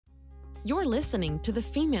You're listening to the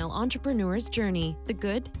Female Entrepreneur's Journey, the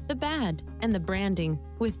good, the bad, and the branding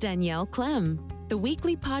with Danielle Clem, the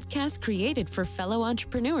weekly podcast created for fellow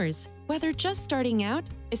entrepreneurs, whether just starting out,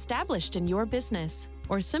 established in your business,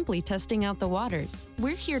 or simply testing out the waters.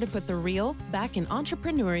 We're here to put the real back in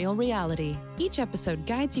entrepreneurial reality. Each episode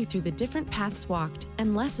guides you through the different paths walked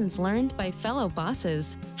and lessons learned by fellow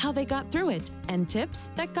bosses, how they got through it, and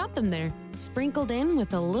tips that got them there, sprinkled in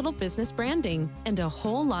with a little business branding and a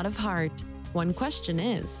whole lot of heart. One question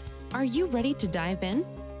is, are you ready to dive in?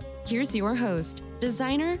 Here's your host,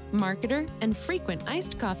 designer, marketer, and frequent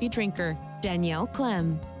iced coffee drinker, Danielle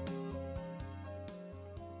Clem.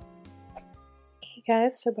 Hey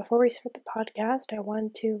guys, so before we start the podcast, I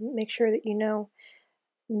wanted to make sure that you know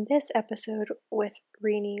this episode with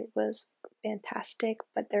Rini was fantastic,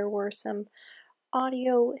 but there were some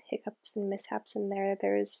audio hiccups and mishaps in there.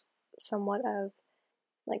 There's somewhat of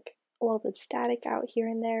like a little bit of static out here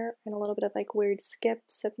and there and a little bit of like weird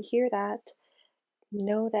skips. So if you hear that,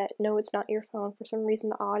 know that no, it's not your phone. For some reason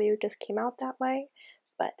the audio just came out that way,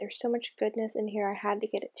 but there's so much goodness in here, I had to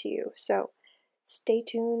get it to you. So stay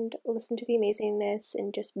tuned, listen to the amazingness,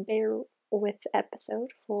 and just bear with the episode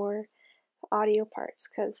for the audio parts,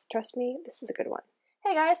 because trust me, this is a good one.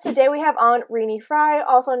 Hey guys, today we have on Rini Fry,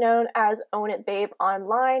 also known as Own It Babe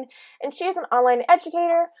Online, and she is an online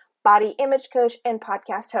educator, body image coach, and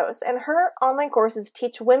podcast host, and her online courses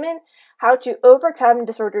teach women how to overcome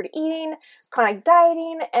disordered eating, chronic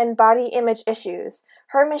dieting, and body image issues.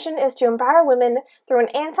 Her mission is to empower women through an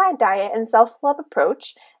anti-diet and self-love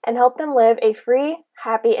approach and help them live a free,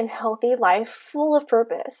 happy, and healthy life full of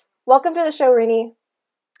purpose. Welcome to the show, Rini.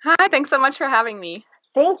 Hi, thanks so much for having me.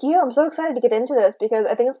 Thank you. I'm so excited to get into this because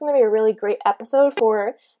I think it's going to be a really great episode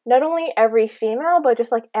for not only every female, but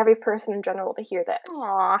just like every person in general to hear this.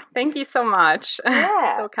 Aw, thank you so much.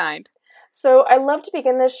 Yeah. So kind. So I love to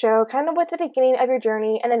begin this show kind of with the beginning of your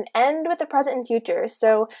journey and then end with the present and future.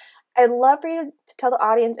 So I'd love for you to tell the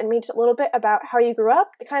audience and me just a little bit about how you grew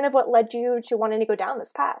up, kind of what led you to wanting to go down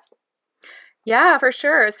this path. Yeah, for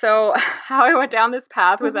sure. So how I went down this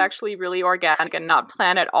path was actually really organic and not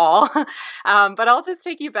planned at all. But I'll just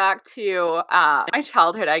take you back to my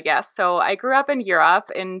childhood, I guess. So I grew up in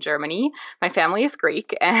Europe, in Germany. My family is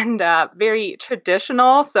Greek and very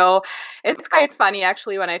traditional. So it's quite funny,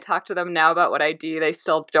 actually, when I talk to them now about what I do, they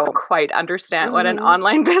still don't quite understand what an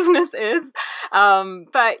online business is.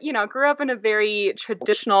 But, you know, grew up in a very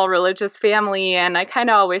traditional religious family. And I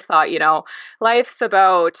kind of always thought, you know, life's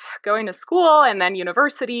about going to school and then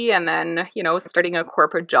university and then, you know, starting a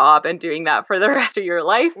corporate job and doing that for the rest of your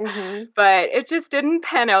life. But it just didn't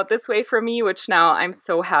pan out this way for me, which now I'm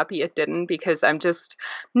so happy it didn't, because I'm just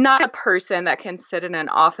not a person that can sit in an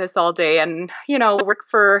office all day and, you know, work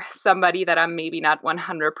for somebody that I'm maybe not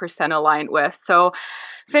 100% aligned with. So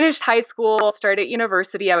finished high school, started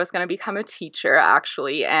university. I was going to become a teacher,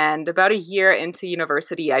 actually. And about a year into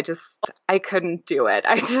university, I couldn't do it.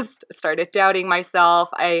 I just started doubting myself.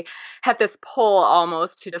 I had this pull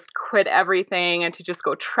almost to just quit everything and to just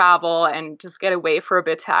go travel and just get away for a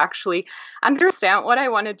bit to actually understand what I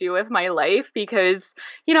want to do with my life. Because,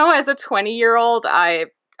 you know, as a 20-year-old, I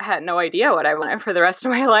had no idea what I wanted for the rest of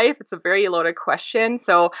my life. It's a very loaded question.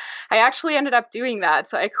 So I actually ended up doing that.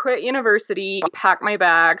 So I quit university, packed my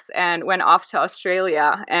bags, and went off to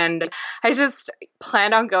Australia. And I just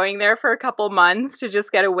planned on going there for a couple months to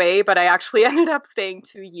just get away, but I actually ended up staying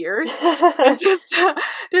 2 years. I just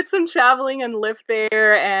did some traveling and lived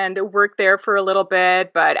there and worked there for a little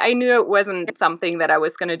bit, but I knew it wasn't something that I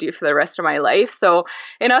was going to do for the rest of my life. So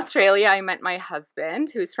in Australia, I met my husband,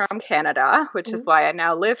 who's from Canada, which is why I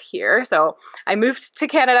now live here. So I moved to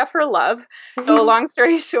Canada for love. So long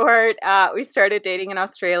story short, we started dating in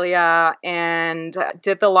Australia and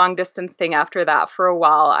did the long distance thing after that for a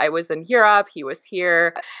while. I was in Europe, he was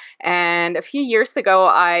here. And a few years ago,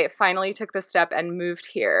 I finally took the step and moved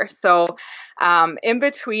here. So in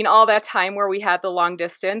between all that time where we had the long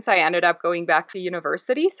distance, I ended up going back to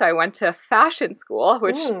university. So I went to fashion school,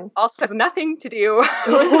 which also has nothing to do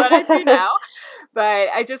with what I do now. But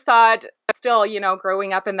I just thought, still, you know,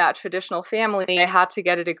 growing up in that traditional family, I had to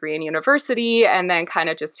get a degree in university and then kind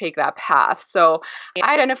of just take that path. So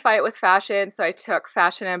I identified with fashion. So I took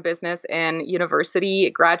fashion and business in university,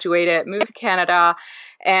 graduated, moved to Canada,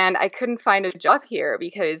 and I couldn't find a job here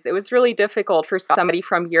because it was really difficult for somebody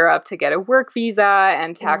from Europe to get a work visa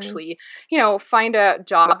and to actually, find a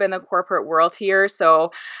job in the corporate world here.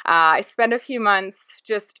 So I spent a few months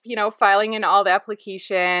just, filing in all the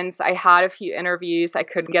applications. I had a few interviews. I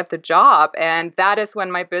couldn't get the job. And that is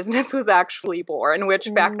when my business was actually born,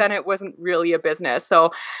 which back then it wasn't really a business.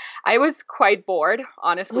 So I was quite bored,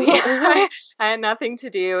 honestly. I had nothing to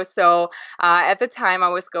do. So at the time, I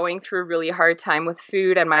was going through a really hard time with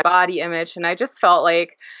food and my body image. And I just felt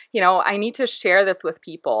like, I need to share this with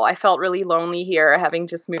people. I felt really lonely here, having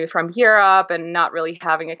just moved from Europe and not really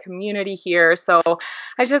having a community here. So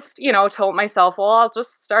I just, told myself, well, I'll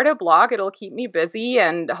just start a blog. It'll keep me busy.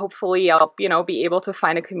 And hopefully I'll, be able to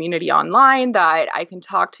find a community online that I can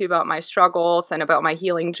talk to about my struggles and about my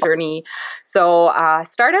healing journey. So I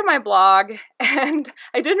started my blog, and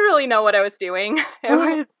I didn't really know what I was doing. It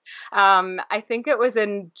was, I think it was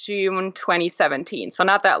in June 2017. So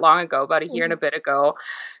not that long ago, about a year and a bit ago.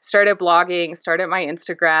 Started blogging, started my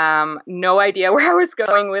Instagram, no idea where I was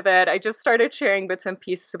going with it. I just started sharing bits and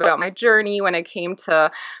pieces about my journey when it came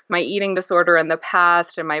to my eating disorder in the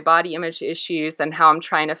past and my body image issues and how I'm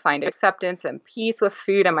trying to find acceptance and peace with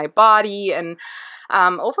food and my body. And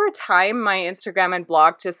over time, my Instagram and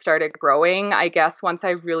blog just started growing, I guess, once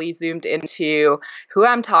I really zoomed into who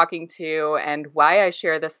I'm talking to and why I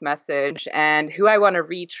share this message and who I want to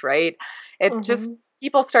reach, right? It just,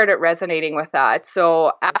 people started resonating with that.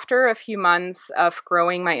 So after a few months of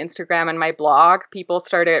growing my Instagram and my blog, people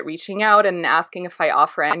started reaching out and asking if I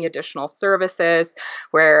offer any additional services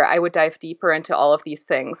where I would dive deeper into all of these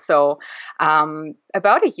things. So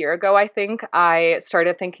about a year ago, I think, I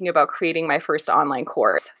started thinking about creating my first online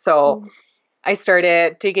course. So I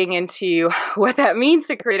started digging into what that means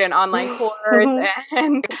to create an online course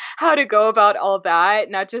and how to go about all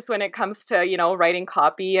that, not just when it comes to, writing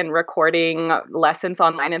copy and recording lessons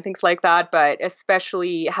online and things like that, but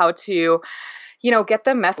especially how to, get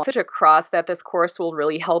the message across that this course will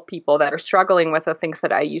really help people that are struggling with the things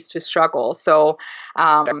that I used to struggle. So,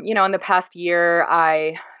 in the past year,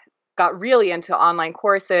 I got really into online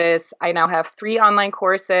courses. I now have 3 online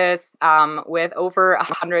courses with over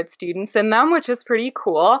 100 students in them, which is pretty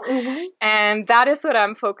cool. And that is what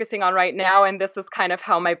I'm focusing on right now. And this is kind of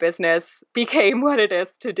how my business became what it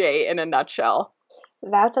is today in a nutshell.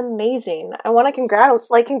 That's amazing. I want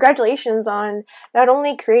to congratulations on not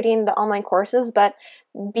only creating the online courses, but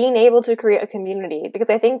being able to create a community, because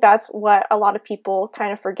I think that's what a lot of people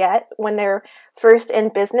kind of forget when they're first in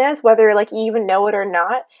business, whether you even know it or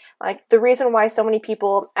not. The reason why so many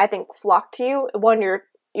people, I think, flock to you, one,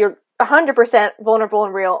 you're 100% vulnerable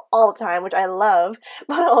and real all the time, which I love,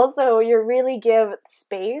 but also you really give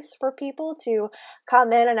space for people to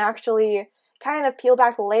come in and actually kind of peel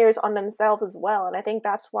back the layers on themselves as well. And I think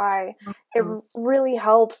that's why it really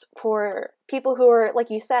helps for people who are,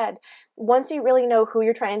 like you said, once you really know who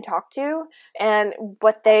you're trying to talk to and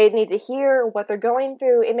what they need to hear, what they're going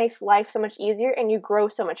through, it makes life so much easier and you grow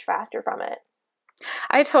so much faster from it.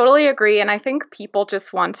 I totally agree. And I think people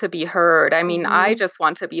just want to be heard. I mean, I just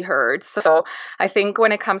want to be heard. So I think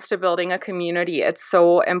when it comes to building a community, it's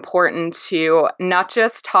so important to not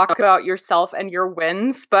just talk about yourself and your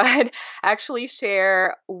wins, but actually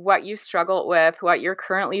share what you struggle with, what you're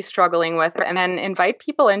currently struggling with, and then invite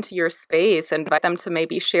people into your space, invite them to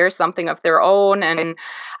maybe share something of their own and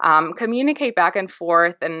communicate back and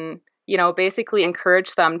forth and basically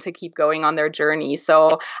encourage them to keep going on their journey.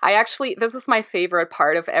 So this is my favorite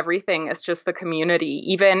part of everything, is just the community.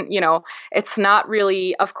 Even, it's not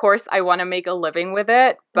really, of course, I want to make a living with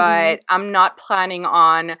it, but I'm not planning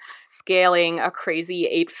on scaling a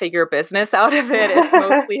crazy 8-figure business out of it. It's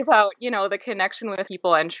mostly about, the connection with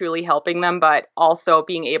people and truly helping them, but also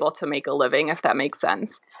being able to make a living, if that makes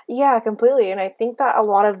sense. Yeah, completely. And I think that a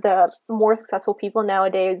lot of the more successful people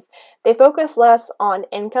nowadays, they focus less on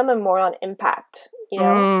income and more on impact.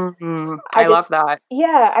 I love that.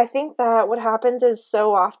 Yeah, I think that what happens is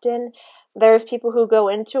so often there's people who go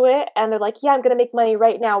into it and they're like, yeah, I'm going to make money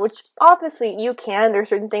right now, which obviously you can. There's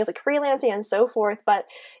certain things like freelancing and so forth. But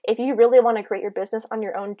if you really want to create your business on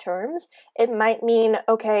your own terms, it might mean,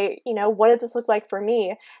 okay, what does this look like for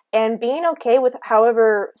me? And being okay with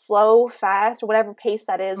however slow, fast, whatever pace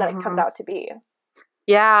that is that it comes out to be.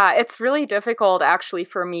 Yeah, it's really difficult actually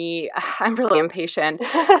for me. I'm really impatient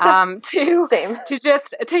to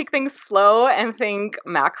just take things slow and think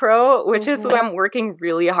macro, which is what I'm working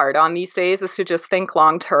really hard on these days, is to just think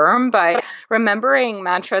long term. But remembering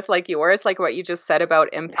mantras like yours, like what you just said about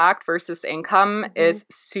impact versus income, is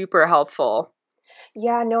super helpful.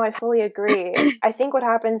 Yeah, no, I fully agree. I think what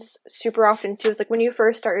happens super often too is like when you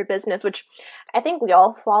first start your business, which I think we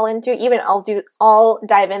all fall into, even I'll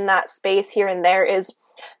dive in that space here and there, is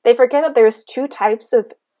they forget that there's two types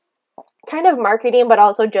of kind of marketing, but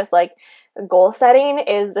also just like goal setting,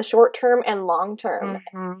 is the short term and long term.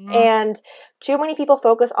 Mm-hmm. And too many people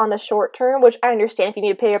focus on the short term, which I understand if you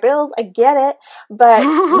need to pay your bills, I get it. But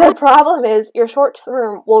the problem is your short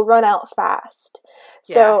term will run out fast.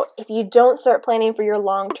 So Yes. if you don't start planning for your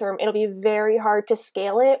long term, it'll be very hard to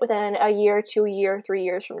scale it within a year, 2 year, 3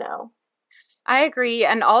 years from now. I agree.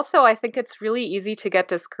 And also, I think it's really easy to get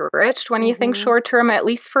discouraged when you think Mm-hmm. short term. At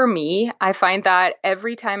least for me, I find that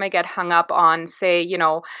every time I get hung up on, say,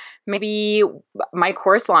 maybe my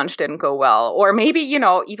course launch didn't go well, or maybe,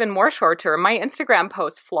 even more short term, my Instagram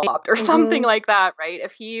post flopped or something Mm-hmm. like that, right?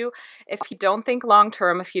 If you don't think long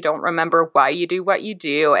term, if you don't remember why you do what you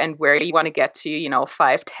do and where you want to get to,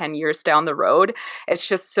 5, 10 years down the road, it's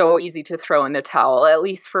just so easy to throw in the towel, at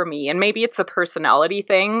least for me. And maybe it's a personality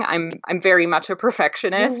thing. I'm very much a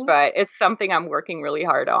perfectionist, Mm-hmm. but it's something I'm working really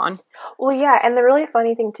hard on. Well, yeah, and the really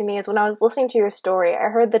funny thing to me is when I was listening to your story, I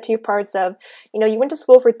heard the two parts of, you went to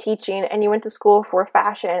school for teaching and you went to school for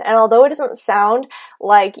fashion. And although it doesn't sound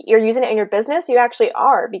like you're using it in your business, you actually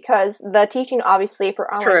are, because the teaching, obviously,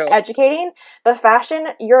 for online True. educating, but fashion,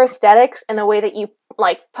 your aesthetics and the way that you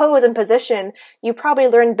like pose and position, you probably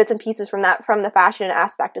learned bits and pieces from the fashion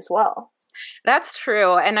aspect as well. That's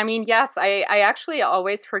true. And I mean, yes, I actually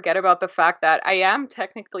always forget about the fact that I am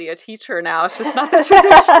technically a teacher now. It's just not the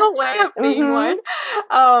traditional way of being Mm-hmm.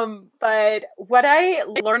 one. But what I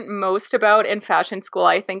learned most about in fashion school,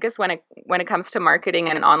 I think, is when it comes to marketing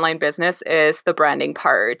and an online business, is the branding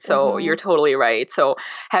part. So Mm-hmm. you're totally right. So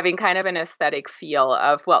having kind of an aesthetic feel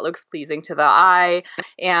of what looks pleasing to the eye.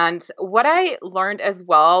 And what I learned as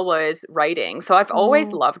well was writing. So I've always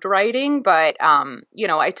Mm-hmm. loved writing, but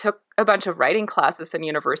I took a bunch of writing classes in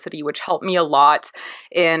university, which helped me a lot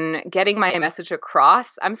in getting my message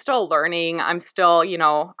across. I'm still learning. I'm still,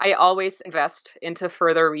 I always invest into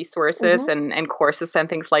further resources Mm-hmm. and courses and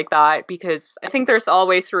things like that, because I think there's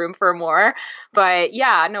always room for more. But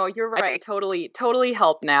yeah, no, you're right. Totally, totally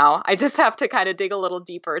help now. I just have to kind of dig a little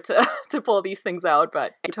deeper to to pull these things out,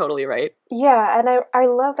 but you're totally right. Yeah, and I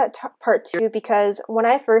love that part too, because when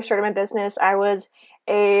I first started my business, I was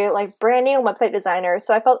a like branding and website designer.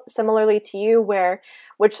 So I felt similarly to you,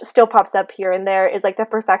 which still pops up here and there, is like the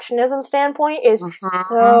perfectionism standpoint is Hmm.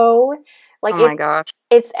 so like Oh my gosh.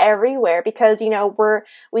 it's everywhere, because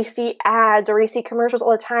we see ads or we see commercials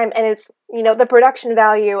all the time, and it's the production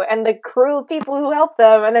value and the crew of people who help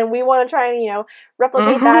them, and then we want to try and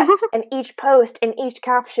replicate that Hmm. in each post, in each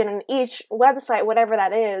caption, in each website, whatever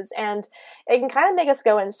that is, and it can kind of make us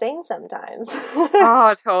go insane sometimes.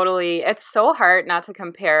 Oh, totally. It's so hard not to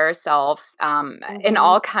compare ourselves in Hmm.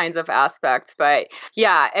 all kinds of aspects. But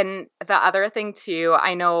yeah, and the other thing too,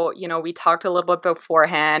 I know, we talked a little bit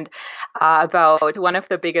beforehand about one of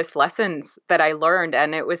the biggest lessons that I learned,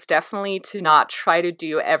 and it was definitely to not try to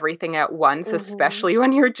do everything at once, Hmm. especially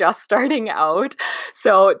when you're just starting out.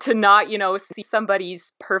 So to not, see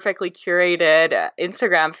somebody's perfectly curated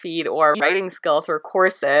Instagram feed or writing skills or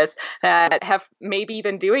courses that have maybe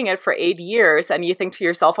been doing it for 8 years, and you think to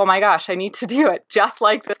yourself, oh my gosh, I need to do it just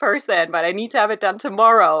like this person, but I need to have it done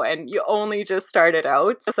tomorrow, and you only just started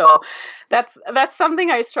out. So that's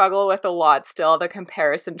something I struggle with a lot still, the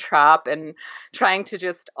comparison trap, and trying to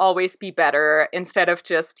just always be better instead of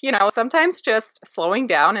just, sometimes just slowing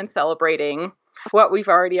down and celebrating what we've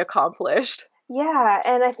already accomplished. Yeah,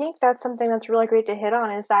 and I think that's something that's really great to hit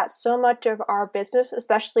on, is that so much of our business,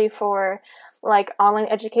 especially for like online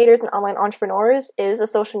educators and online entrepreneurs, is the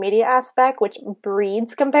social media aspect, which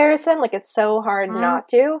breeds comparison. Like it's so hard Mm, not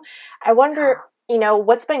to. I yeah. wonder,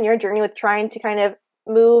 what's been your journey with trying to kind of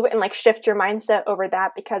move and like shift your mindset over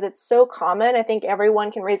that, because it's so common. I think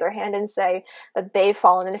everyone can raise their hand and say that they've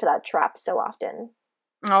fallen into that trap so often.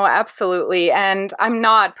 Oh, absolutely. And I'm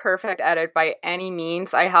not perfect at it by any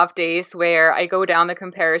means. I have days where I go down the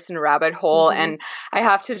comparison rabbit hole, Mm-hmm. and I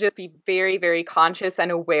have to just be very, very conscious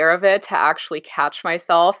and aware of it to actually catch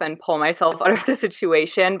myself and pull myself out of the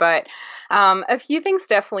situation. But a few things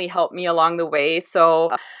definitely helped me along the way.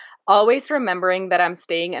 So always remembering that I'm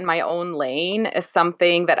staying in my own lane is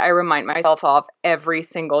something that I remind myself of every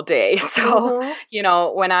single day. So,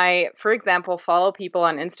 Mm-hmm. when I, for example, follow people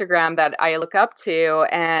on Instagram that I look up to,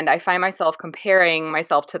 and I find myself comparing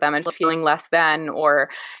myself to them and feeling less than, or,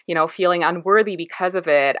 feeling unworthy because of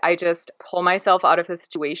it, I just pull myself out of the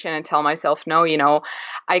situation and tell myself, no,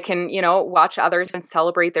 I can, watch others and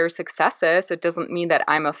celebrate their successes. It doesn't mean that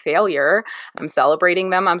I'm a failure. I'm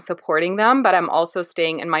celebrating them, I'm supporting them, but I'm also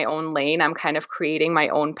staying in my own lane. I'm kind of creating my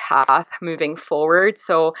own path moving forward.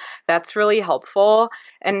 So that's really helpful.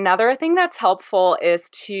 Another thing that's helpful is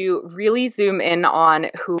to really zoom in on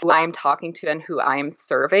who I'm talking to and who I'm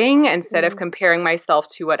serving instead of comparing myself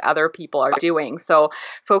to what other people are doing. So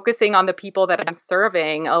focusing on the people that I'm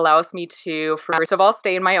serving allows me to, first of all,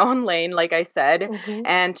 stay in my own lane, like I said,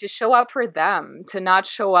 and to show up for them, to not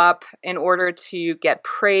show up in order to get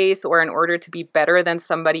praise or in order to be better than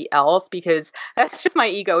somebody else, because that's just my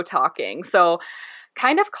ego talking. So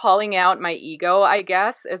kind of calling out my ego, I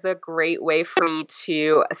guess, is a great way for me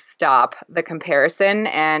to stop the comparison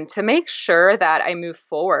and to make sure that I move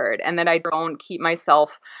forward and that I don't keep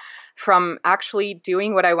myself from actually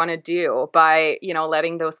doing what I want to do by,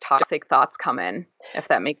 letting those toxic thoughts come in, if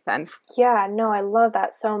that makes sense. Yeah, no, I love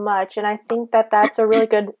that so much. And I think that that's a really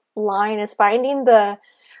good line, is finding the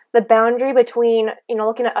boundary between,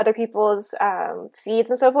 looking at other people's feeds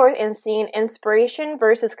and so forth and seeing inspiration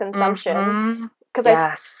versus consumption. Because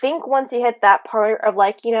I think once you hit that part of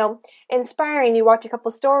inspiring, you watch a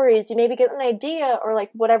couple stories, you maybe get an idea or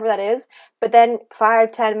whatever that is, but then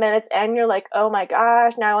 5-10 minutes and you're like, oh my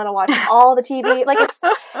gosh, now I want to watch all the TV.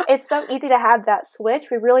 It's so easy to have that switch.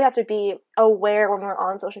 We really have to be aware when we're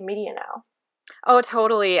on social media now. Oh,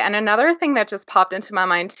 totally. And another thing that just popped into my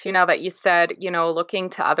mind too, now that you said, looking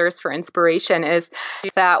to others for inspiration, is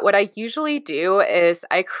that what I usually do is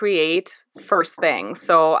I create first thing.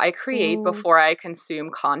 So I create before I consume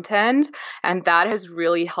content. And that has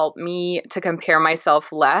really helped me to compare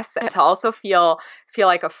myself less and to also feel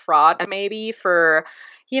like a fraud maybe for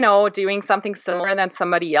doing something similar than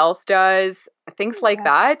somebody else does, things like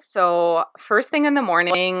that. So first thing in the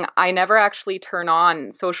morning, I never actually turn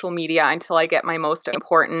on social media until I get my most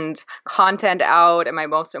important content out and my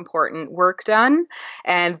most important work done.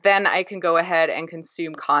 And then I can go ahead and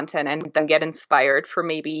consume content and then get inspired for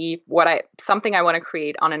maybe something I want to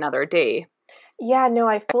create on another day. Yeah, no,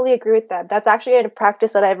 I fully agree with that. That's actually a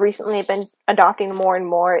practice that I've recently been adopting more and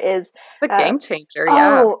more. It's a game changer,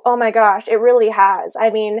 yeah. Oh my gosh, it really has. I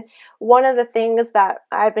mean, one of the things that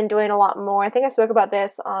I've been doing a lot more, I think I spoke about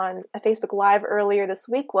this on a Facebook Live earlier this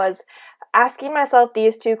week, was asking myself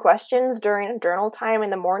these two questions during journal time in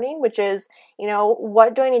the morning, which is,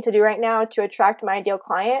 what do I need to do right now to attract my ideal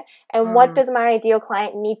client? And what does my ideal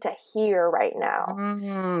client need to hear right now?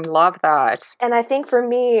 Love that. And I think for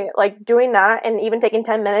me, doing that and even taking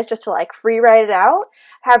 10 minutes just to free write it out,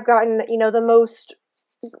 have gotten, the most,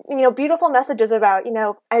 beautiful messages about,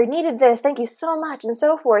 I needed this, thank you so much, and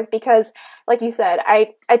so forth. Because like you said,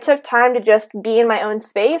 I took time to just be in my own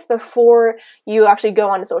space before you actually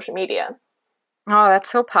go onto social media. Oh,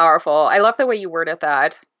 that's so powerful. I love the way you worded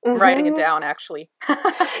that. Writing it down, actually.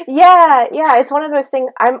 Yeah. It's one of those things.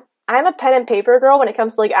 I'm a pen and paper girl when it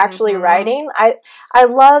comes to actually writing. I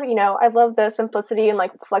love, I love the simplicity and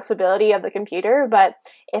flexibility of the computer, but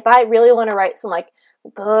if I really want to write some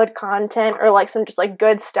good content or some just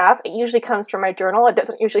good stuff, it usually comes from my journal. It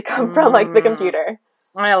doesn't usually come from the computer.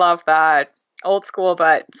 I love that. Old school,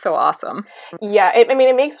 but so awesome. Yeah, it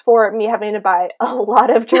makes for me having to buy a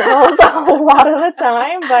lot of journals a lot of the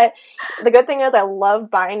time, but the good thing is I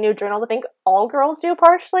love buying new journals. I think all girls do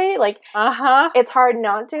partially. It's hard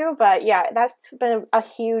not to, but yeah, that's been a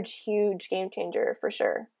huge, huge game changer for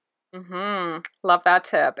sure. Love that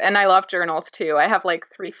tip. And I love journals too. I have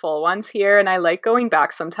 3 full ones here, and I like going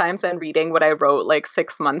back sometimes and reading what I wrote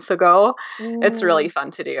 6 months ago. It's really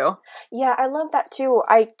fun to do. Yeah, I love that too.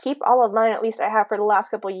 I keep all of mine, at least I have for the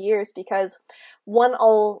last couple of years, because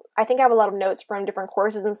I think I have a lot of notes from different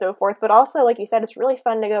courses and so forth, but also, like you said, it's really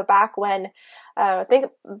fun to go back when, I think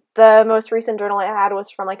the most recent journal I had was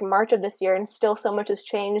from March of this year, and still so much has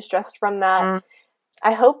changed just from that.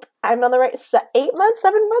 I hope I'm on the right 8 months,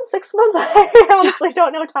 7 months, 6 months. I honestly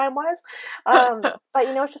don't know time-wise. But,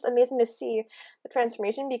 it's just amazing to see the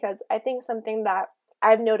transformation, because I think something that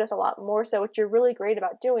I've noticed a lot more so, which you're really great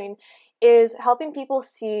about doing, is helping people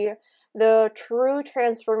see the true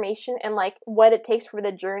transformation and what it takes for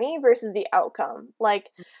the journey versus the outcome.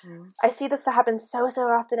 I see this happen so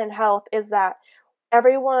often in health, is that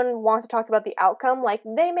everyone wants to talk about the outcome.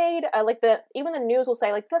 They made, even the news will say,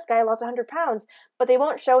 this guy lost 100 pounds, but they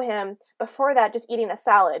won't show him before that just eating a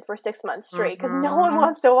salad for 6 months straight, because no one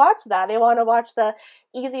wants to watch that. They want to watch the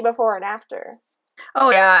easy before and after. Oh,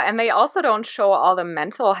 yeah. And they also don't show all the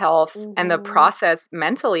mental health and the process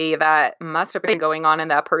mentally that must have been going on in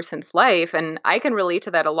that person's life. And I can relate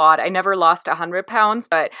to that a lot. I never lost 100 pounds,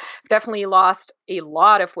 but definitely lost a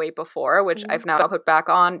lot of weight before, which I've now put back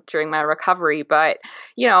on during my recovery. But,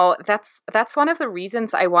 that's one of the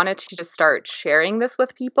reasons I wanted to just start sharing this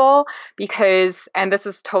with people because, and this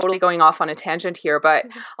is totally going off on a tangent here, but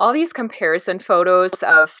all these comparison photos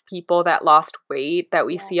of people that lost weight that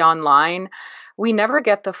we see online, we never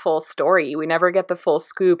get the full story. We never get the full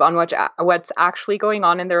scoop on what's actually going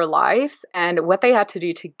on in their lives and what they had to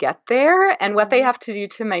do to get there and what they have to do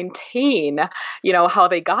to maintain, how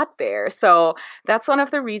they got there. So that's one of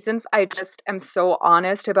the reasons I just am so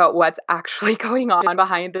honest about what's actually going on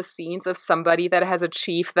behind the scenes of somebody that has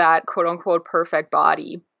achieved that quote unquote perfect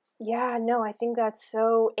body. Yeah, no, I think it's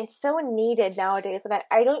so needed nowadays. And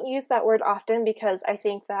I don't use that word often because I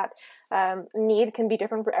think that need can be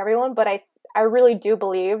different for everyone. But I really do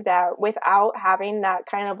believe that without having that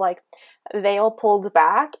kind of like veil pulled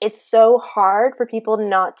back, it's so hard for people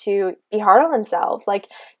not to be hard on themselves. Like,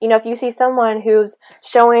 if you see someone who's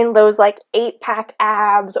showing those like 8-pack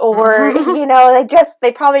abs or,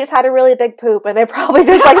 they probably just had a really big poop and they're probably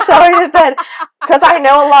just like showing it then. Because I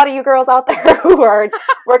know a lot of you girls out there who are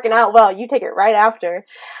working out well, you take it right after.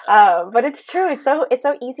 But it's true. It's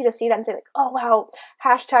so easy to see that and say like, oh wow,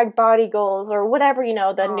 hashtag body goals or whatever,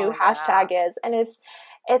 the new hashtag is. And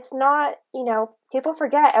it's not, people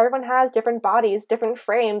forget everyone has different bodies, different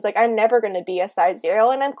frames. Like I'm never going to be a size 0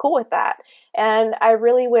 and I'm cool with that. And I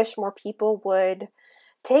really wish more people would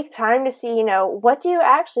take time to see, what do you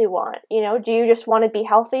actually want? Do you just want to be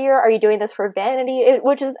healthier? Are you doing this for vanity?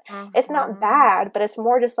 Which is, it's not bad, but it's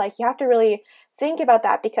more just like you have to really think about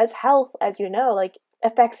that because health, as you know, like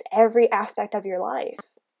affects every aspect of your life.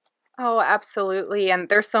 Oh, absolutely. And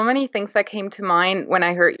there's so many things that came to mind when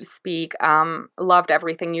I heard you speak. Loved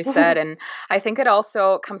everything you said. And I think it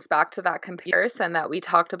also comes back to that comparison that we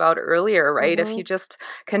talked about earlier, right? If you just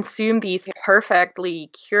consume these perfectly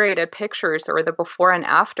curated pictures or the before and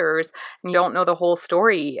afters, and you don't know the whole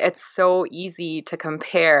story, it's so easy to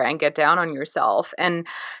compare and get down on yourself. And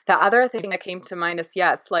the other thing that came to mind is,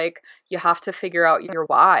 yes, like you have to figure out your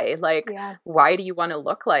why. Like, why do you want to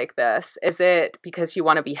look like this? Is it because you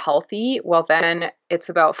want to be healthy? Well, then it's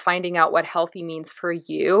about finding out what healthy means for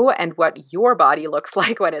you and what your body looks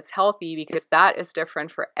like when it's healthy, because that is different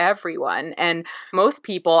for everyone. And most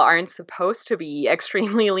people aren't supposed to be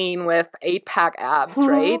extremely lean with 8-pack abs,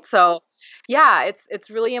 right? So yeah, it's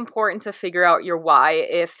really important to figure out your why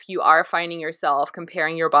if you are finding yourself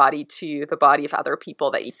comparing your body to the body of other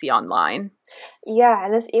people that you see online. Yeah,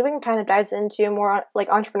 and this even kind of dives into more like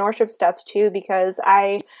entrepreneurship stuff too, because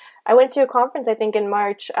I went to a conference, I think in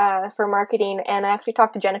March, for marketing, and I actually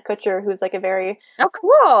talked to Jenna Kutcher, who's like a very... Oh,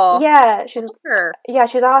 cool. Yeah,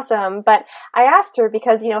 she's awesome. But I asked her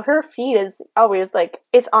because, her feed is always like,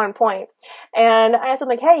 it's on point. And I asked her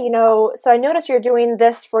like, hey, so I noticed you're doing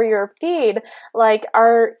this for your feed. Like,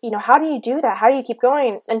 how do you do that? How do you keep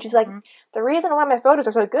going? And she's like, the reason why my photos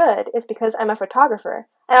are so good is because I'm a photographer.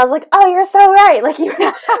 And I was like, oh, you're so right. Like,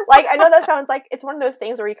 like, I know that sounds like it's one of those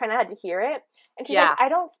things where you kind of had to hear it. And she's like, I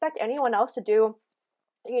don't expect anyone else to do,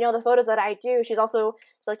 the photos that I do. She's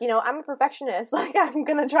like, I'm a perfectionist. Like, I'm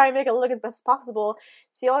going to try and make it look as best as possible.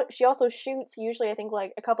 She also shoots usually, I think,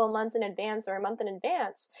 like a couple of months in advance or a month in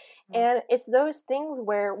advance. And it's those things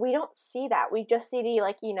where we don't see that. We just see the,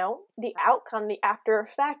 like, the outcome, the after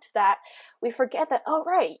effect, that we forget that, oh,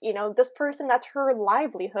 right, this person, that's her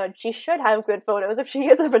livelihood. She should have good photos if she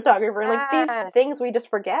is a photographer. Like, these things we just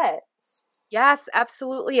forget. Yes,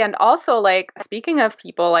 absolutely. And also, like, speaking of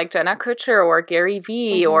people like Jenna Kutcher or Gary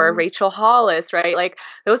Vee or Rachel Hollis, right? Like,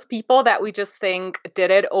 those people that we just think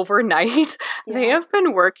did it overnight, they have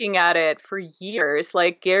been working at it for years.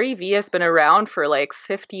 Like, Gary Vee has been around for like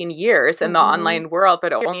 15 years in the online world,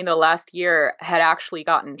 but only in the last year had actually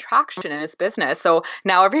gotten traction in his business. So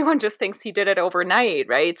now everyone just thinks he did it overnight,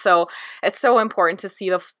 right? So it's so important to see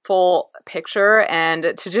the full picture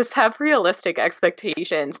and to just have realistic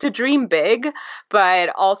expectations, to dream big, but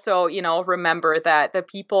also, remember that the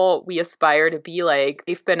people we aspire to be like,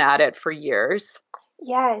 they've been at it for years.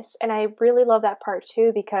 Yes, and I really love that part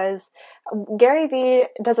too, because Gary Vee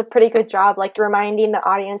does a pretty good job, like, reminding the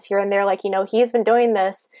audience here and there, like, he's been doing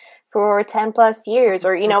this for 10 plus years,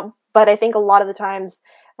 or, but I think a lot of the times,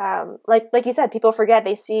 like you said, people forget.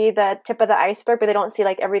 They see the tip of the iceberg, but they don't see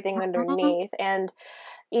like everything underneath. And,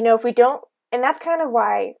 if we don't, and that's kind of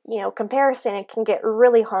why, comparison, it can get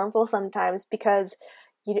really harmful sometimes, because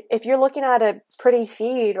if you're looking at a pretty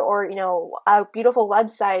feed or, a beautiful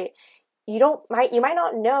website, you might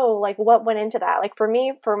not know like what went into that. Like for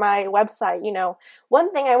me, for my website,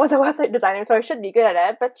 one thing, I was a website designer, so I should be good at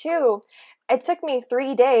it. But two, it took me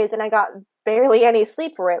 3 days and I got barely any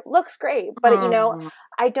sleep for it. Looks great, but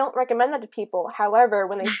I don't recommend that to people. However,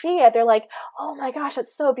 when they see it, they're like, "Oh my gosh,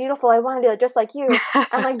 that's so beautiful. I want to do it just like you."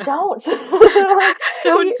 I'm like, "Don't,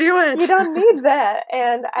 don't do it. You don't need that."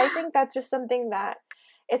 And I think that's just something that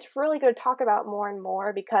it's really good to talk about more and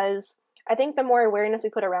more, because I think the more awareness we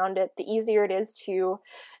put around it, the easier it is to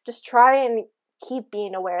just try and keep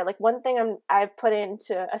being aware. Like one thing I've put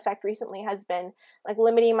into effect recently has been like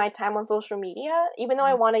limiting my time on social media. Even though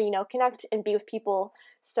I want to, connect and be with people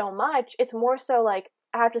so much, it's more so like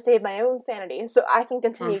I have to save my own sanity so I can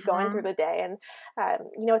continue going through the day. And,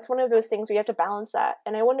 it's one of those things where you have to balance that.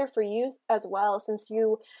 And I wonder for you as well, since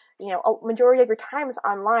a majority of your time is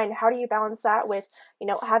online, how do you balance that with,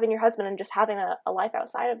 having your husband and just having a life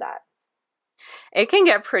outside of that? It can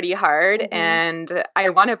get pretty hard. And I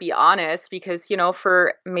want to be honest, because,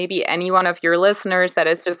 for maybe any one of your listeners that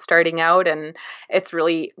is just starting out, and it's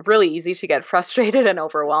really, really easy to get frustrated and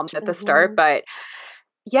overwhelmed at the start. But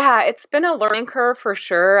yeah, it's been a learning curve for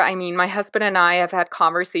sure. I mean, my husband and I have had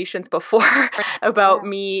conversations before about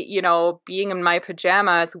me, being in my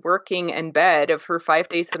pajamas, working in bed for 5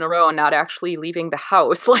 days in a row and not actually leaving the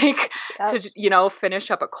house, to,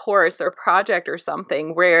 finish up a course or project or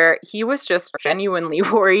something, where he was just genuinely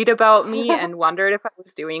worried about me and wondered if I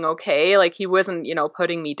was doing okay. Like he wasn't,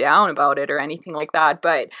 putting me down about it or anything like that.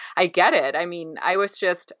 But I get it. I mean, I was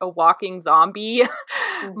just a walking zombie,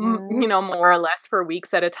 more or less for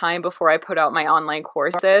weeks at a time before I put out my online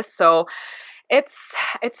courses. So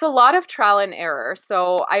it's a lot of trial and error.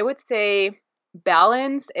 So I would say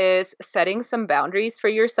balance is setting some boundaries for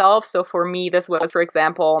yourself. So for me, this was, for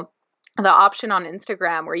example, the option on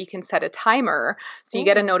Instagram where you can set a timer. So you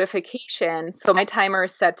get a notification. So my timer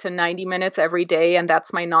is set to 90 minutes every day, and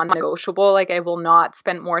that's my non-negotiable. Like I will not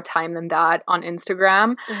spend more time than that on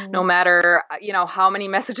Instagram, no matter, how many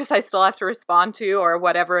messages I still have to respond to or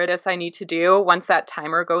whatever it is I need to do. Once that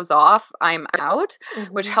timer goes off, I'm out,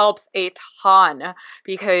 which helps a ton,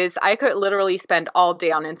 because I could literally spend all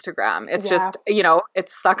day on Instagram. It's just, it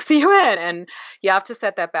sucks you in, and you have to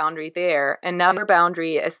set that boundary there. Another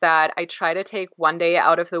boundary is that I try to take one day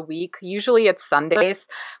out of the week. Usually it's Sundays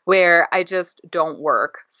where I just don't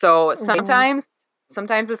work. So sometimes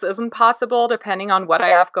this isn't possible depending on what I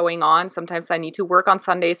have going on. Sometimes I need to work on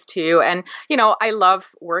Sundays too. And, I love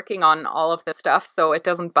working on all of this stuff, so it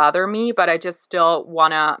doesn't bother me, but I just still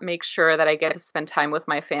want to make sure that I get to spend time with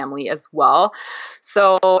my family as well.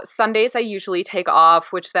 So Sundays I usually take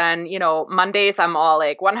off, which then, Mondays I'm all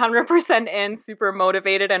like 100% in, super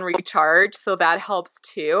motivated and recharged. So that helps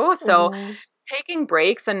too. So taking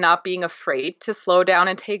breaks and not being afraid to slow down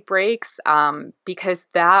and take breaks, because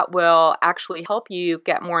that will actually help you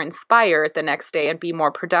get more inspired the next day and be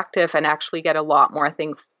more productive and actually get a lot more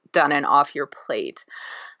things done and off your plate.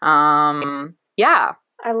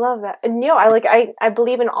 I love that. And I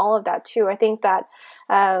believe in all of that too. I think that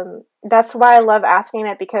that's why I love asking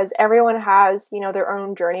it, because everyone has, their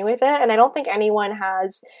own journey with it. And I don't think anyone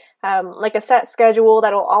has like a set schedule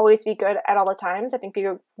that'll always be good at all the times. I think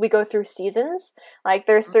we go through seasons. Like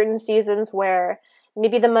there's certain seasons where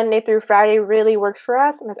maybe the Monday through Friday really works for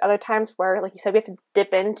us. And there's other times where, like you said, we have to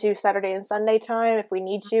dip into Saturday and Sunday time if we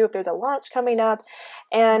need to, if there's a launch coming up.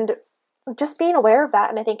 And just being aware of that.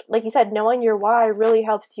 And I think, like you said, knowing your why really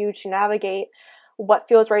helps you to navigate what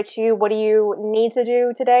feels right to you. What do you need to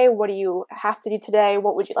do today? What do you have to do today?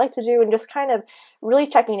 What would you like to do? And just kind of really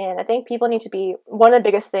checking in. I think people need to be, one of the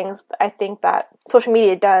biggest things I think that social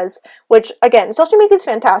media does, which again, social media is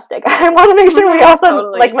fantastic. I want to make sure we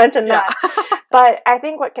also mention that. But I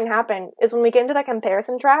think what can happen is when we get into that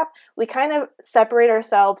comparison trap, we kind of separate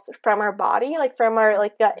ourselves from our body, like from our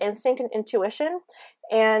gut instinct and intuition.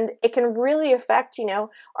 And it can really affect,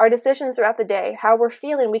 our decisions throughout the day, how we're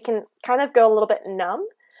feeling. We can kind of go a little bit numb.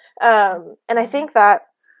 And I think that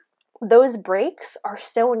those breaks are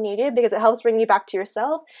so needed because it helps bring you back to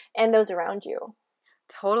yourself and those around you.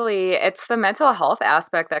 Totally. It's the mental health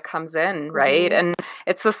aspect that comes in, right? And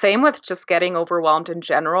it's the same with just getting overwhelmed in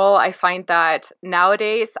general. I find that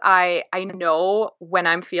nowadays I know when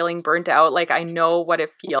I'm feeling burnt out, like I know what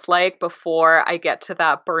it feels like before I get to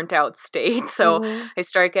that burnt out state. So I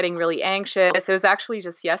start getting really anxious. It was actually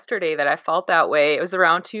just yesterday that I felt that way. It was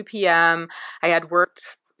around 2 p.m. I had worked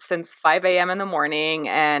since 5 a.m. in the morning,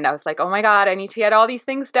 and I was like, oh my God, I need to get all these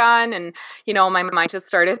things done. And, my mind just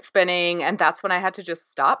started spinning. And that's when I had to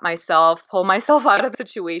just stop myself, pull myself out of the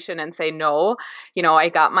situation and say, no, I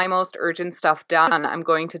got my most urgent stuff done. I'm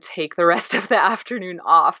going to take the rest of the afternoon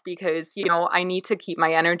off because, I need to keep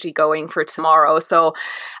my energy going for tomorrow. So,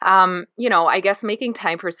 I guess making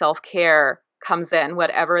time for self-care comes in,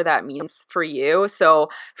 whatever that means for you. So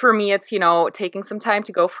for me, it's, taking some time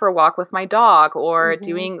to go for a walk with my dog, or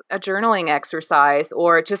doing a journaling exercise,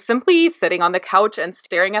 or just simply sitting on the couch and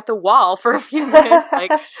staring at the wall for a few minutes.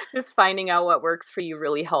 Like, just finding out what works for you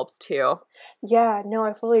really helps too. Yeah, no,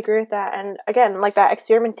 I fully agree with that. And again, like that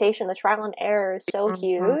experimentation, the trial and error is so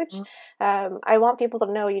huge. I want people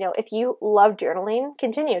to know, if you love journaling,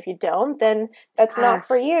 continue. If you don't, then that's not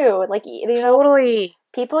for you. Like, totally.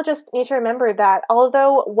 People just need to remember that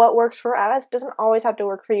although what works for us doesn't always have to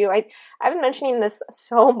work for you. I've been mentioning this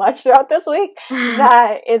so much throughout this week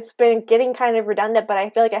that it's been getting kind of redundant, but I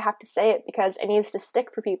feel like I have to say it because it needs to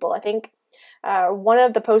stick for people. I think one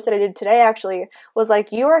of the posts that I did today actually was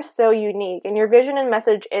like, you are so unique and your vision and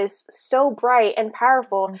message is so bright and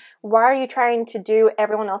powerful. Why are you trying to do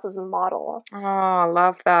everyone else's model? Oh, I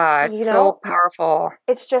love that. So powerful.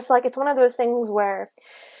 It's just like, it's one of those things where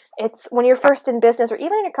it's when you're first in business or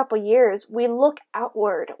even in a couple years, we look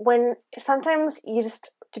outward when sometimes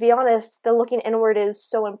to be honest, the looking inward is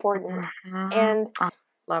so important. And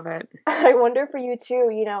love it. I wonder for you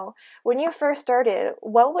too, when you first started,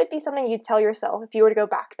 what would be something you'd tell yourself if you were to go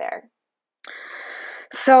back there?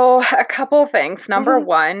 So a couple of things. Number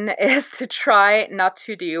one is to try not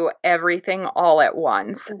to do everything all at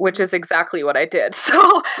once, which is exactly what I did.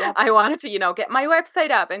 So I wanted to, get my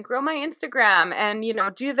website up and grow my Instagram and,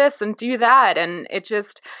 do this and do that. And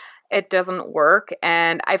it doesn't work.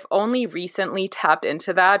 And I've only recently tapped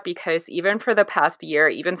into that because even for the past year,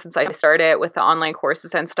 even since I started with the online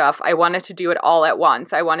courses and stuff, I wanted to do it all at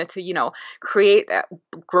once. I wanted to,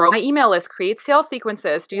 grow my email list, create sales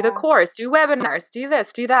sequences, do the course, do webinars, do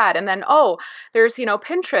this, do that. And then, there's,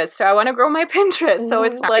 Pinterest. So I want to grow my Pinterest. So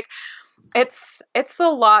it's like, it's a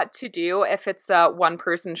lot to do if it's a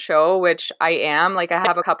one-person show, which I am. Like, I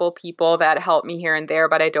have a couple people that help me here and there,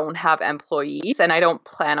 but I don't have employees and I don't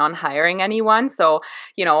plan on hiring anyone. So,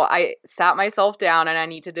 I sat myself down and I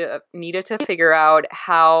needed to figure out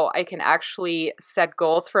how I can actually set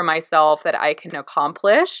goals for myself that I can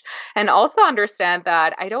accomplish, and also understand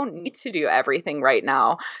that I don't need to do everything right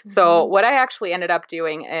now. So what I actually ended up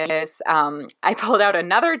doing is I pulled out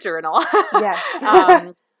another journal.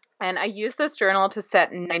 Yes. And I use this journal to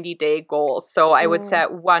set 90-day goals. So I would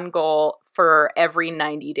set one goal for every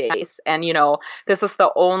 90 days. And, this is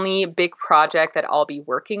the only big project that I'll be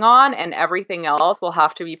working on, and everything else will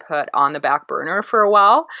have to be put on the back burner for a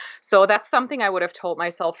while. So that's something I would have told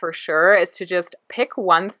myself for sure, is to just pick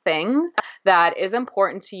one thing that is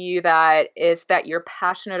important to you, that you're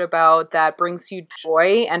passionate about, that brings you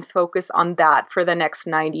joy, and focus on that for the next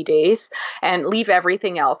 90 days and leave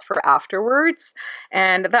everything else for afterwards.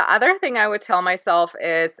 And the other thing I would tell myself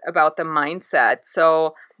is about the mindset.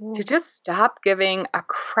 So to just stop giving a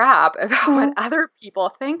crap about what other people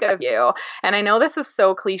think of you. And I know this is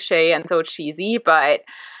so cliche and so cheesy, but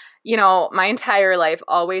my entire life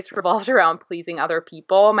always revolved around pleasing other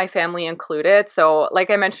people, my family included. So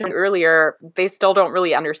like I mentioned earlier, they still don't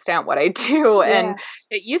really understand what I do. Yeah. And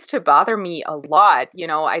it used to bother me a lot.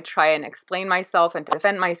 I try and explain myself and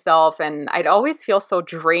defend myself, and I'd always feel so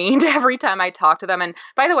drained every time I talk to them. And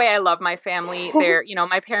by the way, I love my family. They're,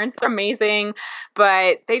 my parents are amazing,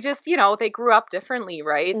 but they just, they grew up differently,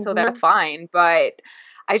 right? So that's fine. But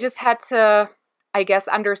I just had to, I guess,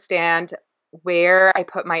 understand where I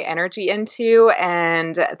put my energy into,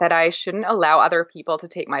 and that I shouldn't allow other people to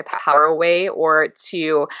take my power away, or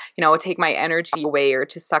to, take my energy away, or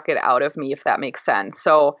to suck it out of me, if that makes sense.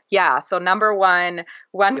 So so number one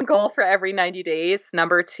goal for every 90 days.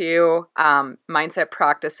 Number two, mindset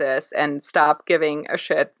practices, and stop giving a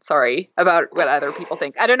shit, about what other people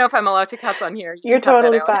think. I don't know if I'm allowed to cuss on here. You're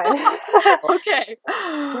totally fine. Okay.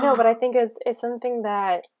 No, but I think it's something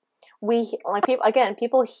that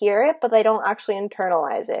people hear it, but they don't actually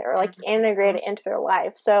internalize it or integrate it into their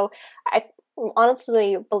life. So I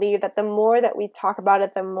honestly believe that the more that we talk about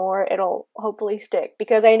it, the more it'll hopefully stick.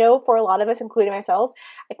 Because I know for a lot of us, including myself,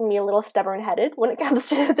 I can be a little stubborn-headed when it comes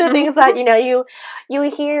to the things that, you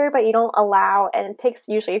hear, but you don't allow. And it takes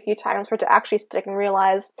usually a few times for it to actually stick and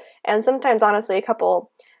realize. And sometimes, honestly, a couple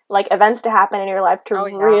like events to happen in your life to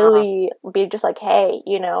really be just like, hey,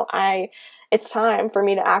 you know, it's time for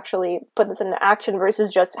me to actually put this into action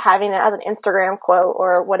versus just having it as an Instagram quote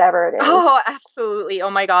or whatever it is. Oh, absolutely. Oh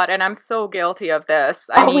my God. And I'm so guilty of this.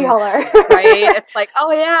 I mean, we all are. Right? It's like,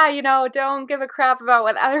 oh yeah, you know, don't give a crap about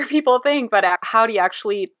what other people think, but how do you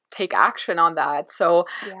actually take action on that? So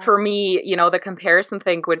for me, you know, the comparison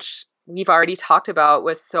thing, which we've already talked about,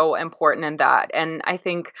 was so important in that. And I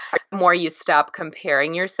think the more you stop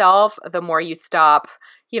comparing yourself, the more you stop,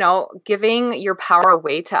 you know, giving your power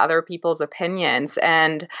away to other people's opinions.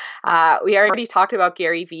 And we already talked about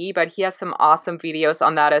Gary Vee, but he has some awesome videos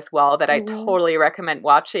on that as well that I totally recommend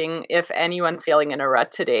watching if anyone's feeling in a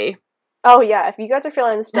rut today. Oh yeah, if you guys are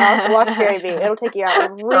feeling stuck, watch Gary Vee. It'll take you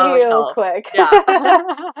out real quick. Yeah.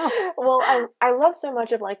 Well, I love so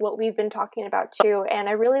much of like what we've been talking about too, and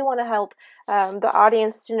I really want to help the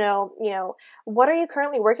audience to know, you know, what are you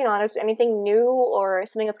currently working on? Is there anything new or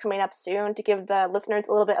something that's coming up soon to give the listeners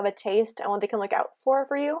a little bit of a taste on what they can look out for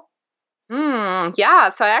you? Yeah,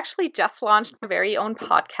 so I actually just launched my very own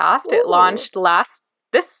podcast. Ooh. It launched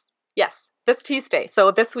this Tuesday.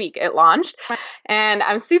 So this week it launched, and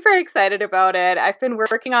I'm super excited about it. I've been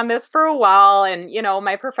working on this for a while, and you know,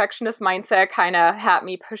 my perfectionist mindset kind of had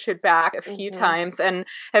me push it back a few times, and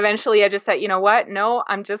eventually I just said, you know what? No,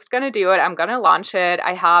 I'm just going to do it. I'm going to launch it.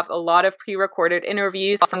 I have a lot of pre-recorded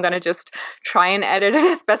interviews. So I'm going to just try and edit it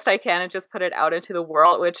as best I can and just put it out into the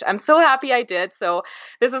world, which I'm so happy I did. So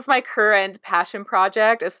this is my current passion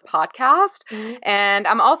project, is the podcast. And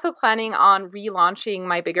I'm also planning on relaunching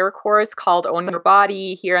my bigger course called Own Your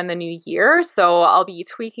Body here in the new year. So I'll be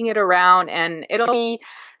tweaking it around, and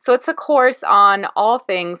it's a course on all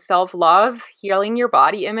things self-love, healing your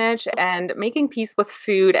body image, and making peace with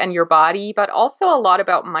food and your body, but also a lot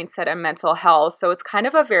about mindset and mental health. So it's kind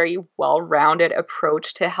of a very well-rounded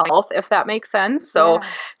approach to health, if that makes sense. So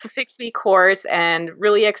it's a 6-week course, and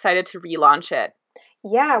really excited to relaunch it.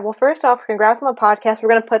 Yeah, well, first off, congrats on the podcast. We're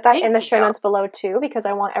going to put that in the show notes below too, because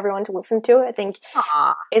I want everyone to listen to it. I think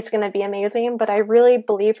it's going to be amazing, but I really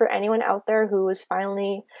believe for anyone out there who is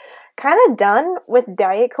finally kind of done with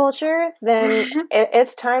diet culture, then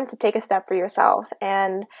it's time to take a step for yourself.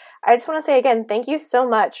 And I just want to say again, thank you so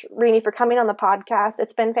much, Rini, for coming on the podcast.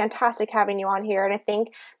 It's been fantastic having you on here, and I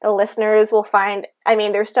think the listeners will find, I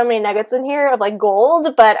mean, there's so many nuggets in here of like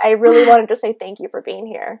gold, but I really wanted to say thank you for being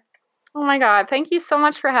here. Oh my God. Thank you so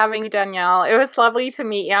much for having me, Danielle. It was lovely to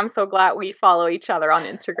meet you. I'm so glad we follow each other on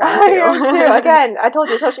Instagram too. I am too. Again, I told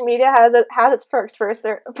you social media has its perks for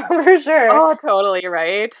sure. Oh, totally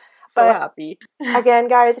right. So happy. Again,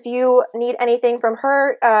 guys, if you need anything from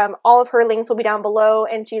her, all of her links will be down below,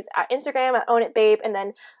 and she's at Instagram at ownitbabe, and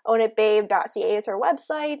then ownitbabe.ca is her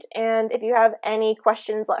website. And if you have any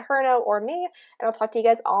questions, let her know or me, and I'll talk to you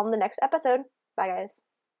guys all in the next episode. Bye, guys.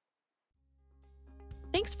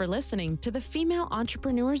 Thanks for listening to The Female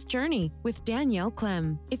Entrepreneur's Journey with Danielle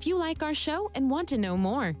Clem. If you like our show and want to know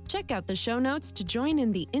more, check out the show notes to join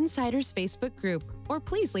in the Insiders Facebook group, or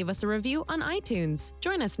please leave us a review on iTunes.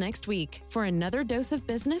 Join us next week for another dose of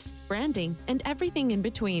business, branding, and everything in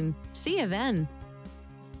between. See you then.